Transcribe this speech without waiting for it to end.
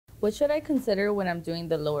What should I consider when I'm doing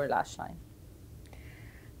the lower lash line?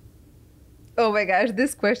 Oh my gosh,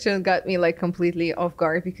 this question got me like completely off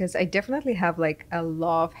guard because I definitely have like a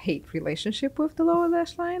love-hate relationship with the lower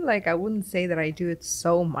lash line. Like I wouldn't say that I do it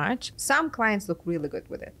so much. Some clients look really good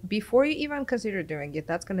with it. Before you even consider doing it,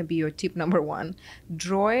 that's gonna be your tip number one.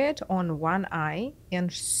 Draw it on one eye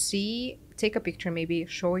and see, take a picture, maybe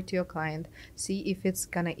show it to your client, see if it's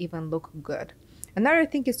gonna even look good. Another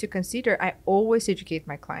thing is to consider, I always educate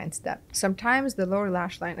my clients that sometimes the lower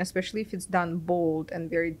lash line, especially if it's done bold and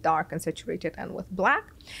very dark and saturated and with black,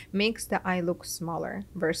 makes the eye look smaller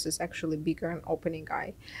versus actually bigger and opening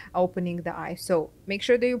the eye. So make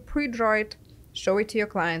sure that you pre-draw it, show it to your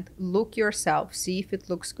client, look yourself, see if it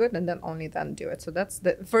looks good, and then only then do it. So that's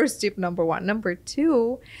the first tip, number one. Number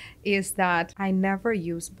two is that I never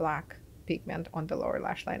use black pigment on the lower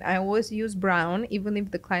lash line. I always use brown, even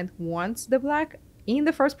if the client wants the black. In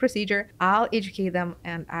the first procedure, I'll educate them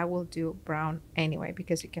and I will do brown anyway,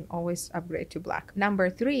 because you can always upgrade to black. Number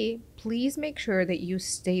three, please make sure that you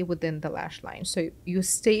stay within the lash line. So you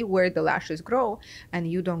stay where the lashes grow and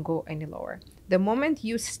you don't go any lower. The moment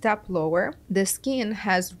you step lower, the skin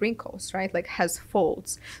has wrinkles, right? Like has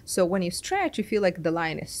folds. So when you stretch, you feel like the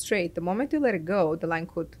line is straight. The moment you let it go, the line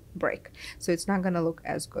could break. So it's not gonna look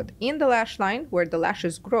as good. In the lash line, where the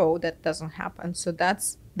lashes grow, that doesn't happen. So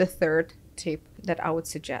that's the third tip that I would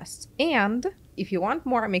suggest. And if you want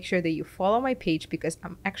more, make sure that you follow my page, because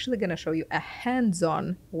I'm actually going to show you a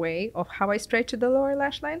hands-on way of how I stretch the lower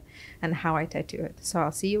lash line and how I tattoo it. So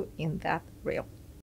I'll see you in that reel.